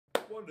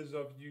What is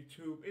up,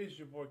 YouTube? It's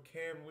your boy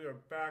Cam. We are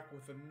back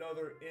with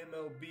another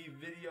MLB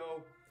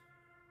video.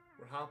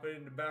 We're hopping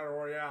into Battle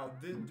Royale.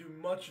 Didn't do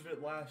much of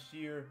it last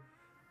year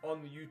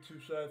on the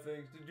YouTube side of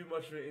things. Didn't do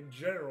much of it in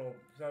general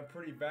because I'm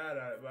pretty bad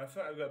at it. But I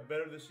thought I got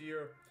better this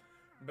year.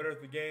 Better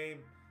at the game.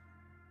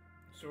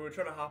 So we're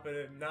trying to hop in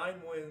at 9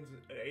 wins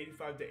at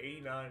 85 to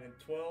 89 and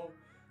 12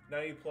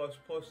 90 plus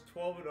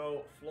 12 and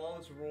 0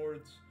 flawless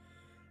rewards.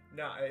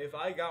 Now, if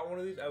I got one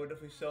of these, I would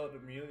definitely sell it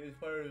immediately. These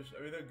players,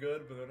 I mean, they're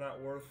good, but they're not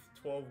worth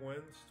 12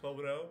 wins, 12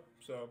 and 0.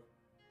 So,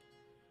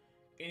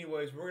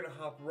 anyways, we're going to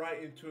hop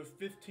right into it.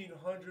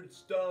 1,500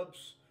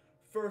 stubs,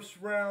 first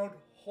round.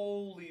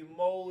 Holy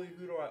moly,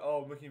 who do I?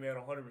 Oh, Mickey Man,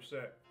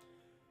 100%.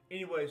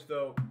 Anyways,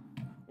 though,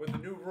 with the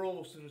new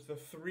rules, such as the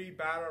 3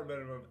 batter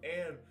minimum,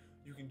 and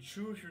you can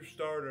choose your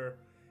starter,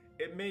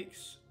 it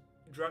makes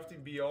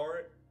drafting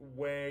BR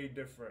way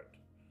different.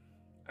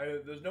 I mean,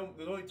 there's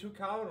only 2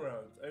 common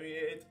rounds. I mean,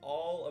 it's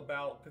all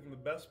about picking the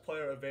best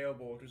player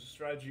available, which is a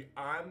strategy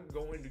I'm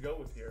going to go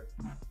with here.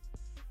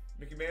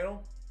 Mickey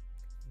Mantle,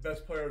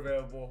 best player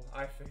available,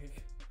 I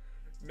think.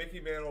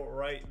 Mickey Mantle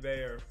right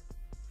there.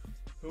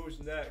 Who's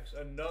next?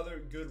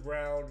 Another good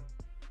round.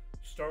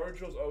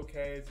 Stargell's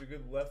okay. It's a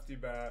good lefty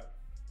bat.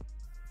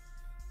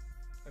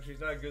 Actually,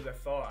 it's not as good as I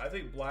thought. I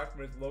think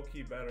Blackman is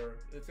low-key better.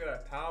 It's got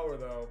that power,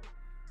 though.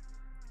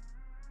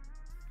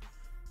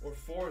 Or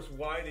Forrest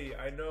Whitley,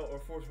 I know, or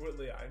Forrest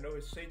Whitley. I know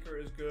his sinker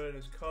is good.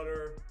 His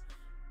cutter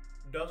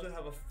doesn't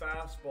have a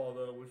fastball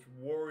though, which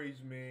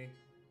worries me.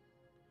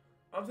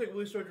 I'm taking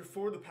Willie Stargell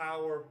for the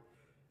power.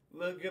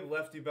 Let's get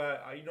lefty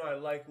bat. You know I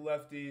like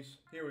lefties.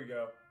 Here we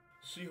go.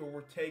 See who we're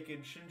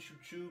taking. Shin Shu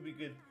Chu, be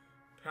good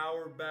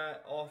power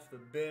bat off the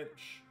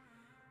bench.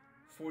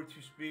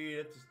 42 speed.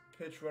 That's his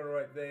pitch runner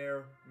right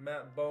there.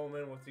 Matt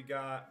Bowman, what's he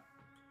got?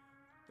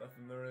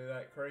 Nothing really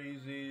that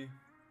crazy.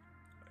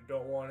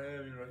 Don't want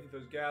him, you know, I think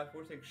those gas.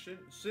 We'll take Shin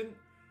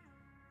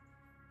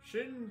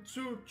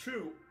Shu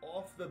Chu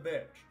off the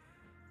bench.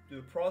 Dude,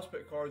 the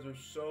prospect cards are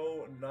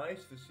so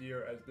nice this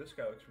year, as this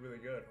guy looks really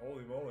good.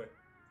 Holy moly.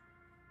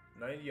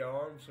 90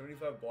 arms,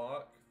 75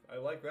 block. I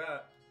like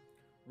that.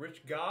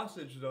 Rich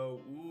Gossage,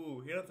 though.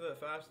 Ooh, he doesn't that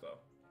fast,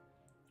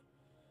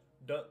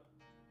 though.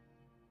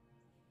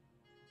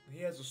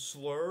 He has a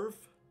slurve.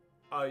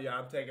 Oh, yeah,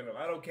 I'm taking him.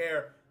 I don't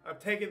care. I'm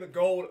taking the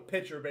gold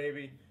pitcher,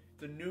 baby.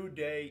 It's a new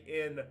day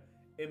in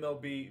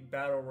MLB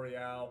Battle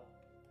Royale.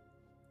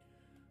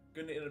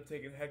 Gonna end up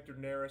taking Hector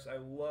Neris. I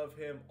love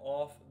him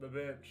off the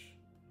bench.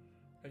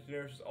 Hector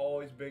Neris has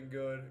always been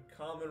good.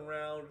 Common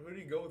round. Who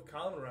do you go with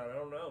common round? I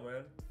don't know,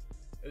 man.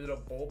 Is it a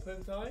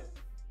bullpen type?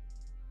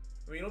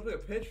 I mean, you don't pick a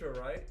pitcher,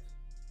 right?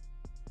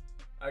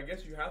 I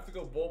guess you have to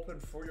go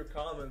bullpen for your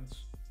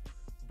commons.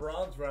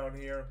 Bronze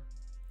round here.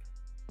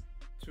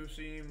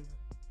 2-seam,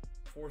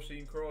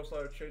 4-seam, curl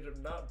slider, changeup.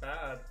 Not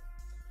bad.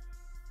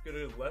 Get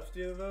a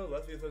lefty in though.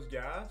 Lefty with those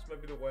gas might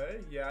be the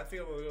way. Yeah, I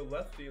think I'm gonna go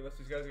lefty unless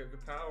these guys got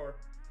good power.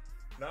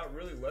 Not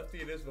really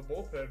lefty. It is the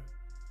bullpen.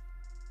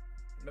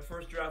 In the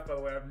first draft, by the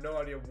way, I have no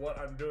idea what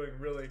I'm doing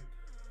really.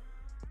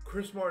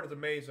 Chris Martin is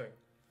amazing.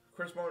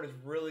 Chris Martin is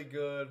really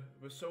good,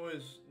 but so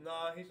is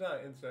he's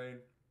not insane.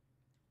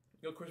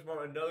 Chris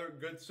Martin, another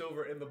good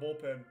silver in the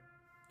bullpen.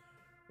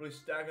 Really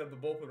stacking up the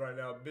bullpen right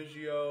now.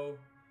 Biggio.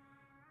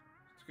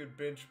 It's a good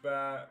bench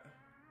bat.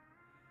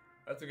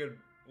 That's a good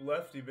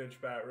lefty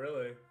bench bat,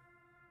 really.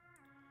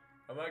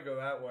 I might go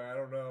that way. I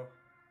don't know.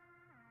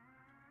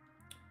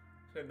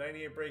 It's got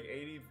 98 break,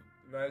 80.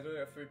 Guys, only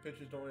got 3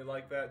 pitches. Don't really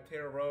like that.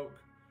 Tanner Roque,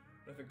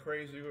 nothing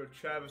crazy. We go to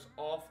Chavis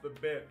off the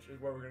bench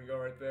is where we're gonna go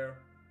right there.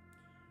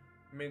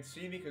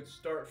 Mancini could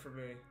start for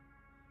me.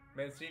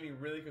 Mancini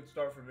really could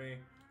start for me.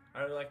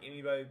 I don't like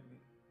anybody.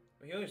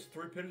 He only has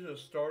 3 pitches as a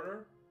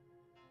starter.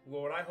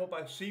 Lord, I hope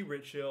I see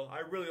Rich Hill. I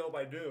really hope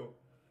I do.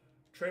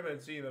 Trey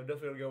Mancini, though,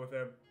 definitely gonna go with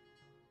him.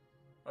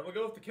 I'm going to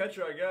go with the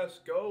catcher, I guess.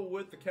 Go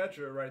with the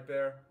catcher right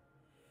there.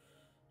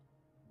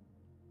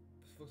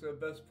 This looks like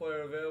the best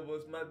player available.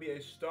 This might be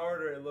a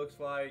starter, it looks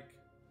like.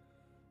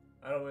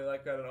 I don't really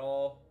like that at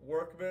all.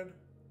 Workman.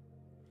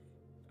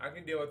 I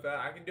can deal with that.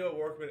 I can deal with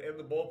Workman in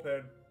the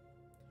bullpen.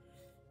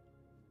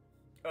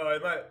 Oh,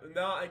 it might.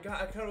 No, I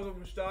kind of go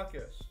with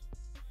Moustakas.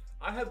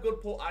 I have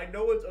good pull. I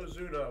know it's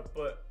Ozuna,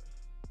 but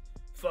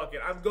fuck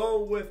it. I'm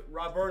going with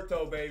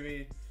Roberto,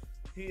 baby.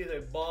 He is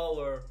a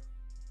baller.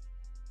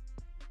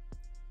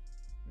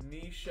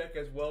 Neshek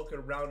as well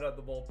could round out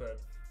the bullpen.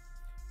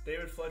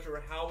 David Fletcher or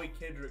Howie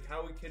Kendrick.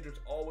 Howie Kendrick's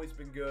always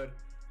been good.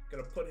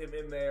 Gonna put him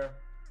in there.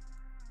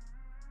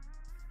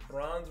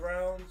 Bronze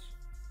rounds.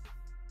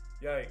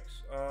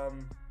 Yikes.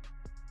 Can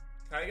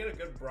I get a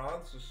good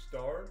bronze to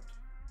start?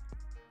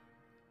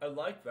 I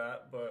like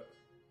that, but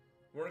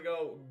we're gonna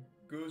go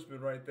Guzman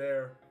right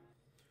there.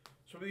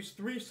 So for these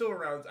 3 silver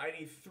rounds, I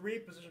need 3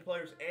 position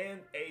players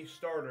and a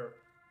starter.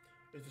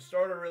 Is the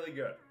starter really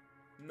good?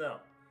 No.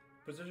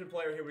 Position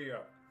player, here we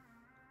go.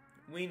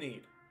 We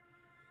need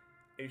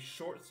a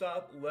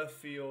shortstop, left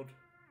field,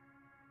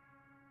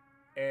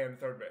 and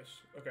third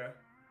base. Okay.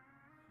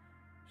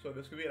 So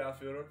this could be an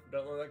outfielder.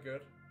 Doesn't look that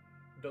good.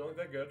 Doesn't look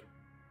that good.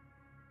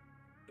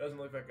 Doesn't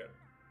look that good.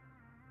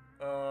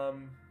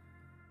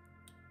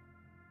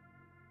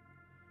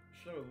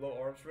 Should have a low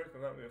arm strength.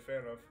 I'm not really a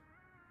fan of.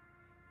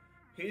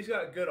 He's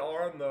got good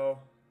arm though,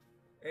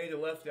 and he's a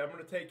lefty. I'm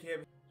gonna take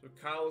him. So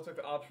Kyle looks like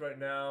the ops right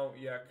now.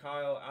 Yeah,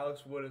 Kyle.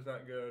 Alex Wood is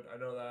not good. I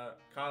know that.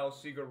 Kyle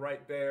Seager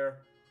right there.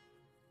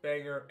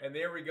 Banger. And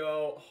there we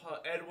go.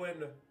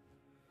 Edwin.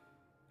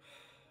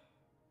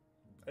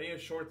 I need a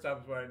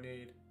shortstop is what I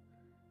need.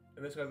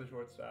 And this guy's a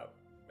shortstop.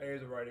 And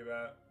here's a righty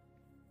bat.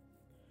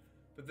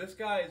 But this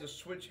guy is a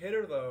switch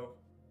hitter though.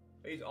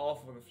 He's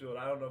awful in the field.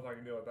 I don't know if I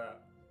can deal with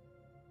that.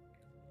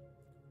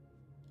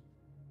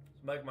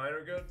 Is Mike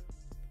Minor good?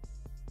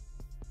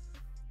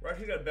 We're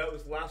actually gonna bet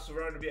this last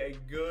round to be a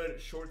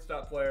good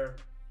shortstop player.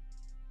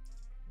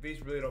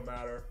 These really don't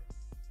matter.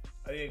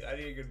 I need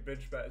a good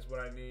bench bet is what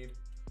I need.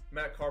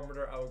 Matt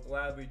Carpenter, I will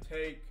gladly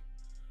take.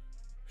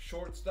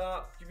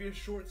 Shortstop, give me a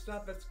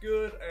shortstop that's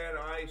good, and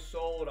I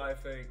sold, I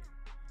think.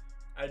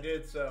 I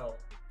did sell.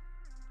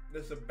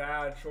 This is a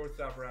bad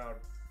shortstop round.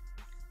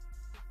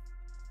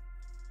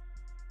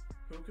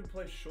 Who can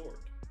play short?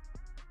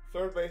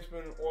 Third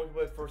baseman only can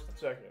play first and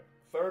second.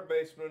 Third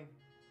baseman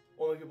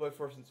only can play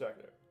first and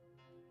second.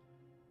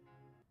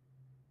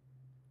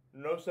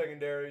 No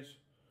secondaries.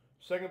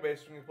 Second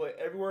baseman can play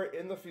everywhere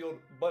in the field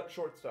but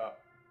shortstop.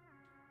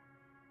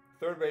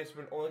 Third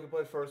baseman only can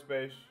play first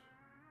base.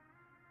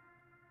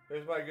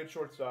 Here's my good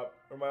shortstop,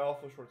 or my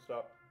awful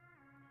shortstop.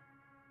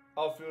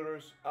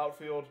 Outfielders,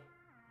 outfield,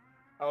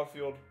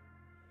 outfield,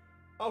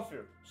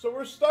 outfield. So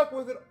we're stuck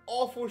with an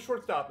awful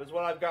shortstop is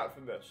what I've got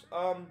from this.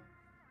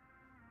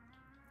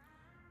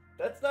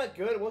 That's not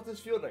good. What's this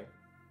fielding?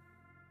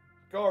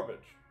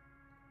 Garbage.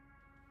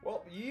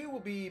 Well, you will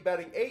be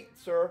batting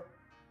 8th, sir.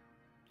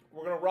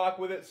 We're going to rock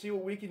with it, see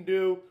what we can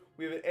do.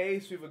 We have an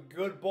ace. We have a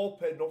good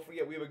bullpen. Don't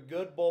forget, we have a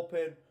good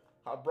bullpen.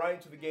 Hot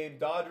Bryant to the game,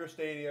 Dodger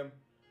Stadium.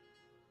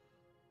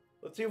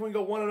 Let's see if we can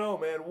go 1-0,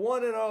 man.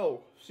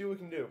 1-0. See what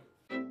we can do.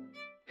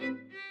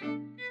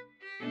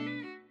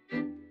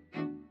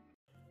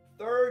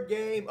 Third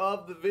game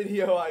of the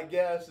video, I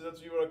guess.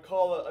 That's what you want to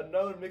call it.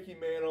 Another Mickey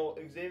Mantle,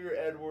 Xavier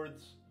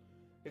Edwards.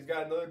 He's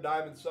got another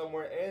diamond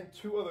somewhere and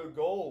 2 other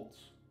golds.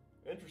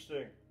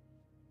 Interesting.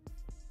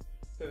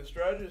 Okay, the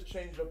strategy has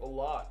changed up a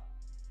lot.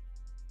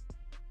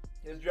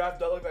 His draft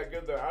doesn't look that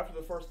good though. After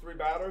the first 3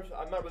 batters,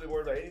 I'm not really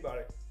worried about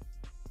anybody.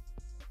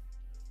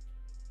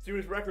 See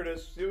what his record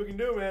is. See what we can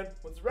do, man.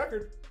 What's his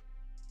record?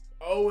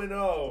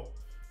 0-0.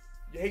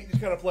 You hate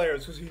these kind of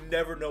players because you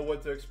never know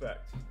what to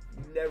expect.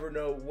 You never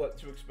know what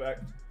to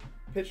expect.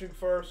 Pitching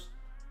first.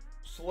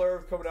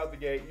 Slurve coming out the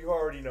gate. You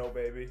already know,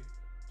 baby.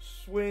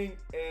 Swing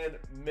and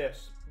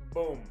miss.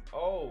 Boom.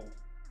 Oh.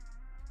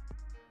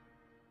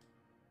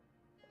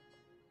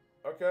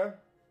 Okay.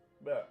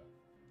 Bet.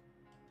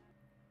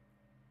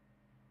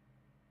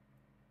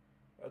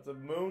 That's a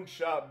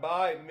moonshot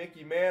by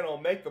Mickey Mantle.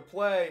 Make the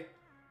play.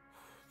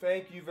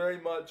 Thank you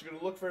very much. You're going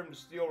to look for him to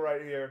steal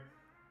right here.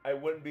 I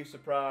wouldn't be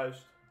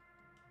surprised.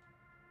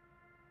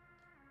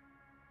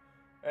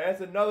 And that's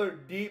another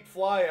deep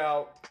fly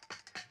out.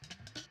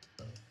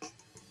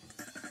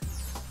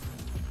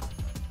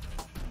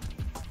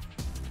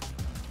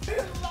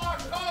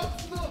 Lock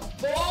up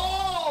the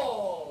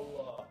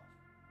ball!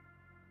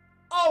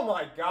 Oh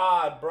my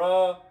God,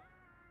 bruh.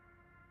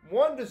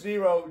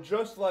 1-0,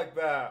 just like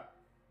that.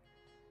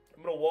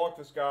 I'm going to walk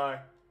this guy.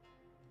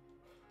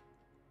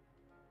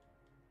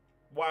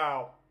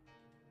 Wow.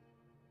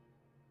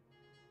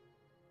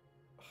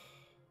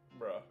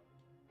 Bruh.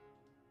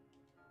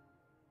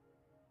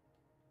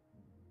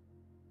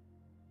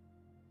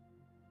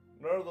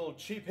 Another little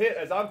cheap hit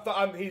as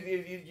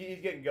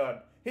he's getting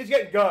gunned. He's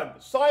getting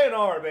gunned.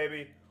 Sayonara,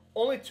 baby.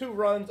 Only 2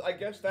 runs. I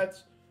guess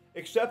that's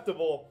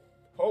acceptable.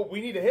 Oh, we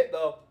need a hit,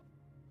 though.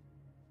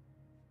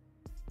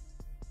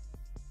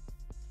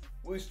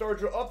 Willie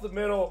Stargell up the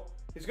middle.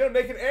 He's going to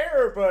make an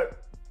error,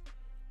 but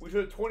we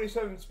should have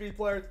 27 speed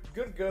player.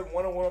 Good, 1-1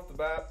 off the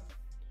bat.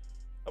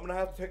 I'm going to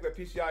have to take that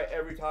PCI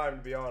every time,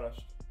 to be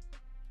honest.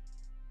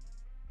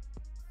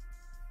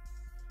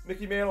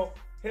 Mickey Mantle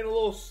hitting a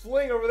little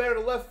sling over there to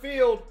left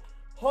field.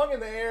 Hung in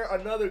the air.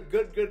 Another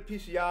good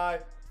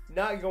PCI.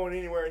 Not going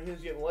anywhere, and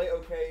he's getting late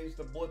okays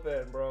to blip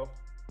in, bro.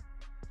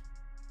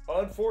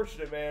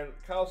 Unfortunate, man.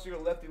 Kyle Seager,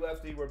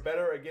 lefty. We're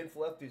better against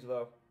lefties,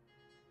 though.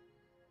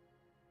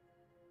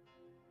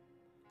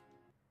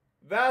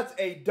 That's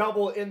a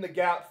double in the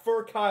gap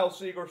for Kyle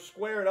Seager.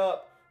 Squared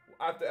up.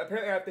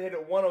 Apparently, I have to hit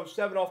it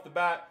 107 off the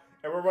bat,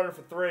 and we're running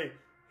for 3.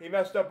 He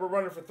messed up. We're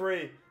running for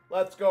 3.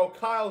 Let's go.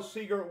 Kyle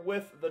Seager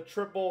with the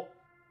triple.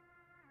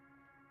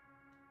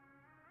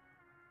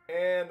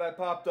 And I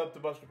popped up to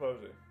Buster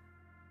Posey.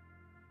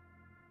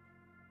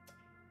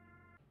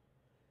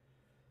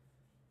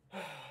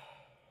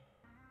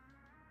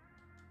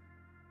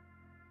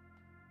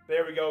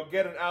 There we go.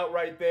 Get an out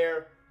right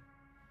there.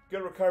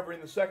 Good recovery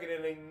in the second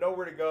inning.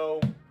 Nowhere to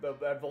go.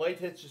 The late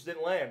hits just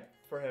didn't land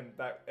for him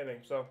that inning.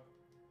 So,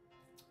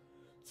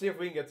 let's see if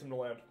we can get some to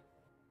land.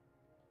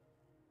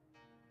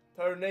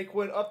 Tyler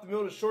Naquin up the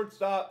middle to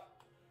shortstop.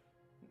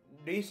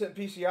 Decent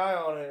PCI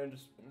on it and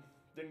just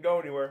didn't go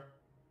anywhere.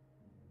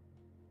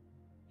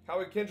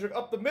 Howie Kendrick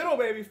up the middle,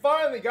 baby.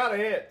 Finally got a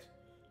hit.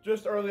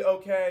 Just early,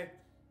 okay.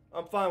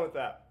 I'm fine with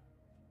that.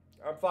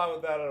 I'm fine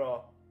with that at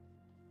all.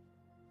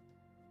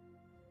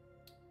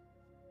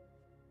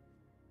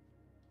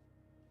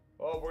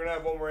 Well, we're going to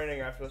have one more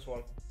inning after this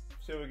one.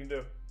 See what we can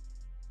do.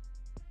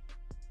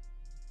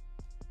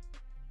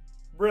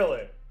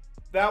 Really?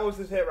 That was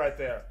his hit right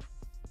there.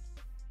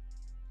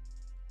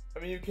 I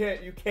mean, you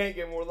can't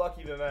get more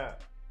lucky than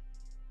that.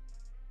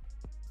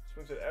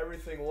 Swings at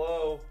everything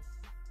low.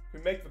 We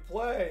make the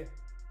play.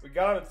 We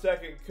got him in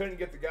second. Couldn't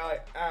get the guy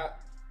at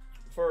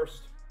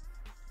first.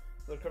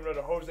 So it'll come down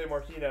to Jose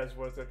Martinez.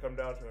 What it's going to come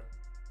down to.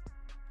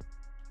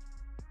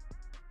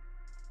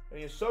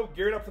 And he's so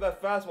geared up for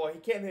that fastball, he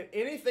can't hit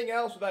anything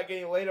else without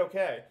getting laid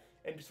okay.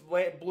 And just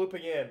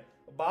blooping in.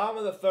 Bottom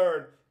of the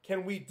third.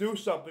 Can we do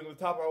something with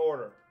the top of our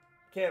order?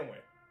 Can we?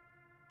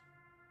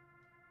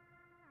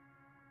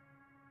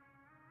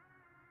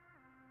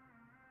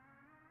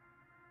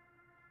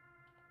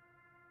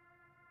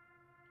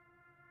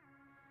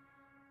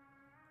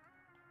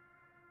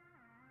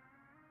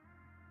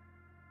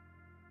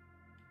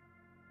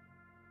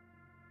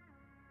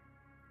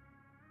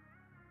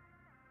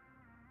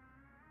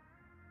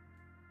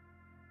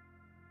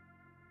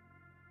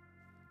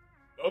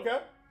 Okay,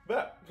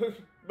 bet.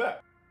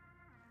 Bet.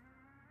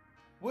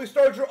 Willie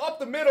Starger up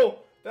the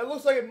middle. That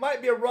looks like it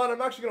might be a run.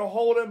 I'm actually going to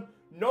hold him.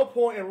 No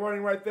point in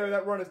running right there.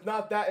 That run is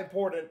not that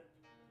important.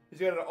 He's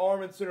got an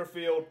arm in center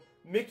field.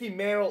 Mickey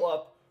Mantle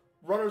up.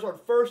 Runners on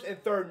first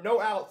and third. No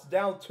outs.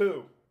 Down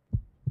 2.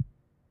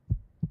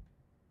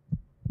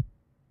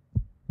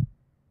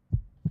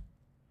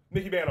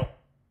 Mickey Mantle.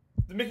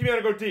 Did Mickey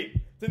Mantle go deep?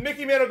 Did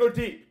Mickey Mantle go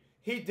deep?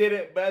 He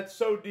didn't, but that's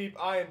so deep.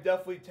 I am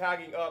definitely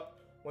tagging up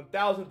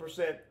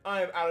 1,000%.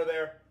 I am out of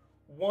there.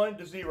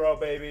 1-0,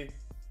 baby.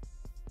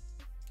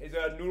 He's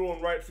got a noodle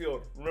in right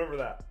field. Remember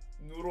that.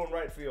 Noodle in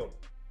right field.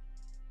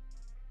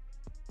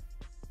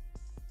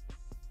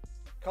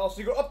 Kyle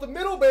Seager up the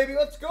middle, baby.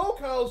 Let's go,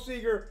 Kyle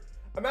Seager.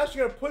 I'm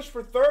actually going to push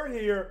for third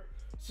here.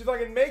 See if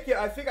I can make it.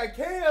 I think I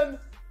can.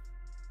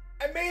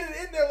 I made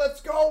it in there.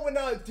 Let's go. And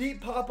now a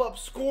deep pop-up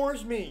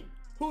scores me.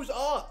 Who's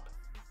up?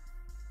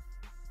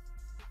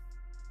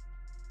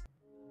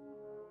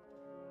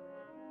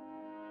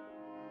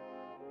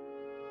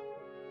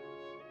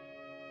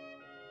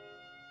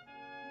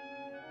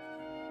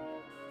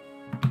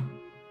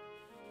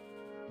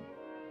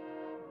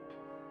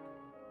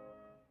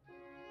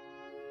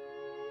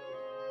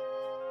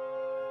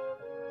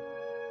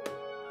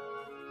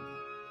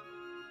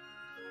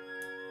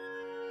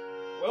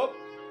 Well,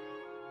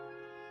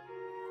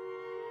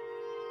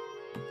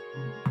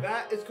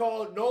 that is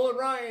called Nolan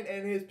Ryan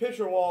and his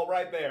pitcher wall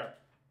right there.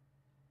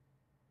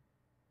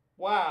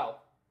 Wow.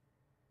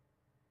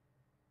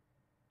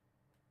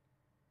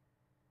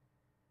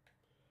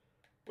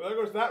 Well,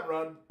 there goes that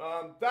run.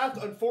 That's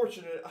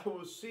unfortunate. I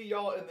will see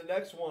y'all in the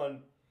next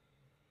one.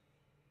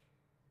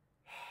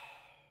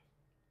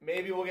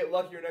 Maybe we'll get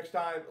luckier next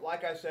time.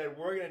 Like I said,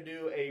 we're going to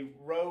do a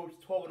Road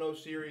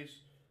 12-0 series.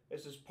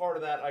 This is part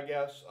of that, I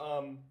guess.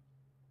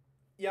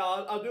 Yeah,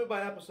 I'll do it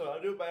by episode.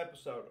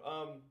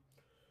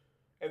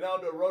 And then I'll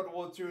do a Road to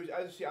World Series.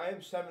 As you see, I am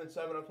 7-7.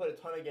 I played a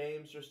ton of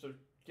games just to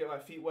get my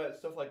feet wet,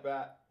 stuff like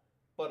that.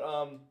 But,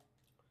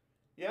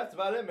 yeah, that's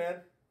about it, man.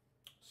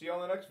 See you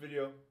on the next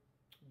video.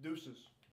 Deuces.